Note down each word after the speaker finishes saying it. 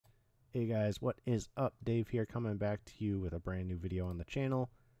Hey guys, what is up? Dave here, coming back to you with a brand new video on the channel.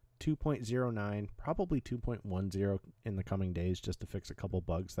 2.09, probably 2.10 in the coming days, just to fix a couple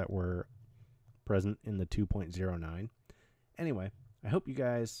bugs that were present in the 2.09. Anyway, I hope you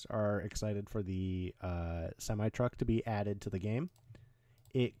guys are excited for the semi-truck to be added to the game.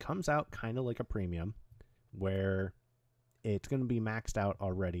 It comes out kind of like a premium, where it's going to be maxed out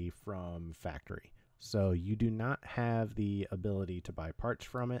already from factory. So you do not have the ability to buy parts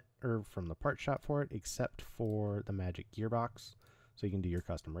from it or from the part shop for it, except for the magic gearbox. So you can do your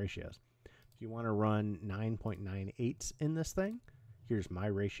custom ratios. If you want to run 9.98s in this thing, here's my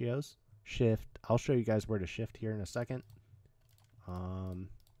ratios. Shift. I'll show you guys where to shift here in a second.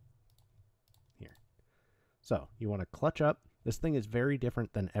 Here. So you want to clutch up. This thing is very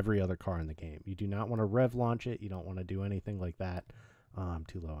different than every other car in the game. You do not want to rev launch it. You don't want to do anything like that. I'm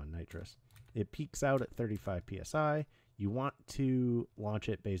too low on nitrous. It peaks out at 35 psi. You want to launch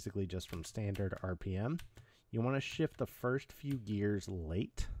it basically just from standard RPM. You want to shift the first few gears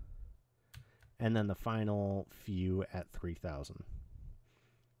late, and then the final few at 3000.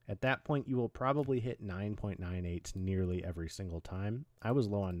 At that point, you will probably hit 9.98s nearly every single time. I was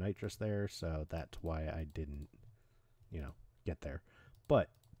low on nitrous there, so that's why I didn't, get there. But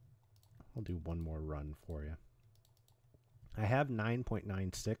I'll do one more run for you. I have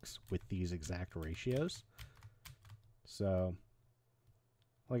 9.96 with these exact ratios. So,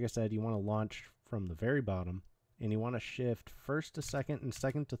 like I said, you want to launch from the very bottom, and you want to shift first to second and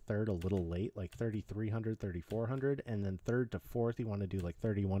second to third a little late, like 3300, 3400, and then third to fourth, you want to do like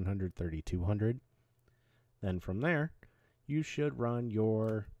 3100, 3200. Then from there, you should run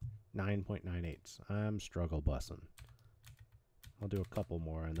your 9.98s. I'm struggle bussing. I'll do a couple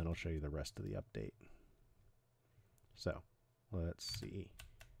more, and then I'll show you the rest of the update. So, let's see.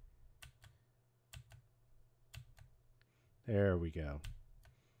 There we go.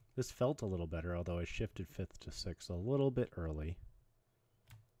 This felt a little better, although I shifted 5th to 6th a little bit early.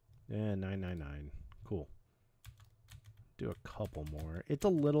 And 999. Cool. Do a couple more. It's a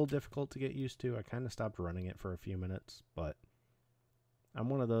little difficult to get used to. I kind of stopped running it for a few minutes, but I'm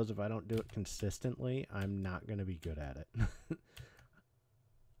one of those, if I don't do it consistently, I'm not going to be good at it.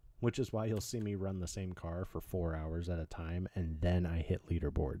 Which is why you'll see me run the same car for 4 hours at a time, and then I hit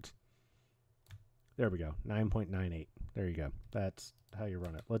leaderboards. There we go, 9.98. There you go. That's how you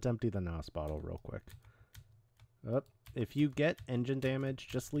run it. Let's empty the NOS bottle real quick. If you get engine damage,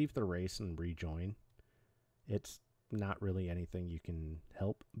 just leave the race and rejoin. It's not really anything you can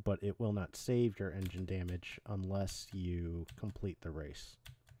help, but it will not save your engine damage unless you complete the race.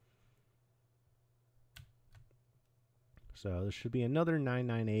 So this should be another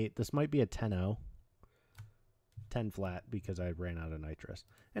 998. This might be a 10-0. 10 flat because I ran out of nitrous.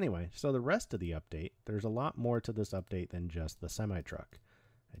 Anyway, so the rest of the update, there's a lot more to this update than just the semi-truck.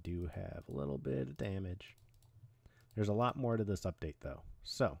 I do have a little bit of damage. There's a lot more to this update though.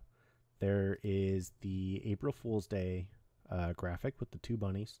 So there is the April Fool's Day graphic with the 2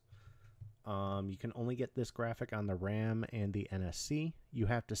 bunnies. You can only get this graphic on the RAM and the NSC. You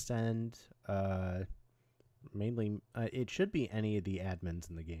have to send mainly it should be any of the admins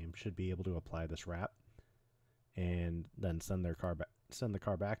in the game should be able to apply this wrap and then send the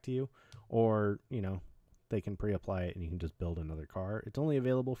car back to you, or they can pre-apply it and you can just build another car. It's only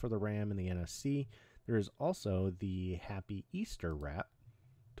available for the RAM and the NSC. There is also the Happy Easter wrap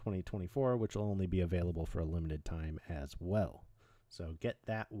 2024, which will only be available for a limited time as well, so get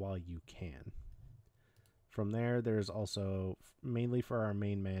that while you can. From there, there's also, mainly for our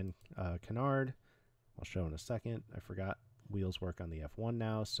main man Canard, I'll show in a second. I forgot wheels work on the F1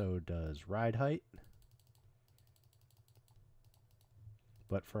 now, so does ride height.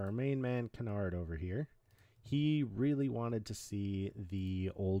 But for our main man Canard over here, he really wanted to see the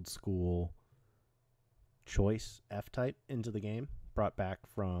old school choice F-type into the game, brought back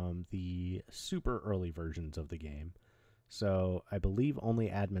from the super early versions of the game. So I believe only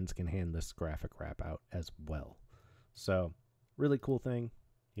admins can hand this graphic wrap out as well. So really cool thing,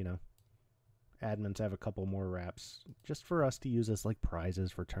 admins have a couple more wraps just for us to use as like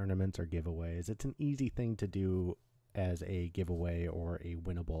prizes for tournaments or giveaways. It's an easy thing to do as a giveaway or a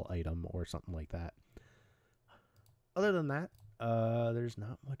winnable item or something like that. Other than that, there's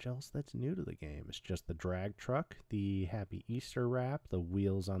not much else that's new to the game. It's just the drag truck, the Happy Easter wrap, the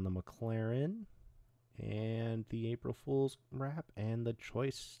wheels on the McLaren, and the April Fool's wrap, and the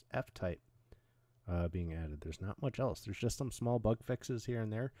choice F-type being added. There's not much else. There's just some small bug fixes here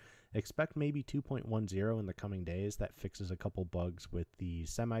and there. Expect maybe 2.10 in the coming days that fixes a couple bugs with the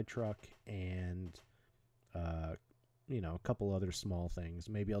semi-truck and a couple other small things.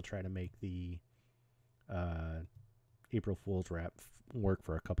 Maybe I'll try to make the April Fool's wrap work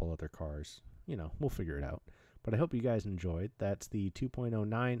for a couple other cars. You know, we'll figure it out. But I hope you guys enjoyed. That's the 2.09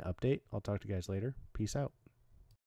 update. I'll talk to you guys later. Peace out.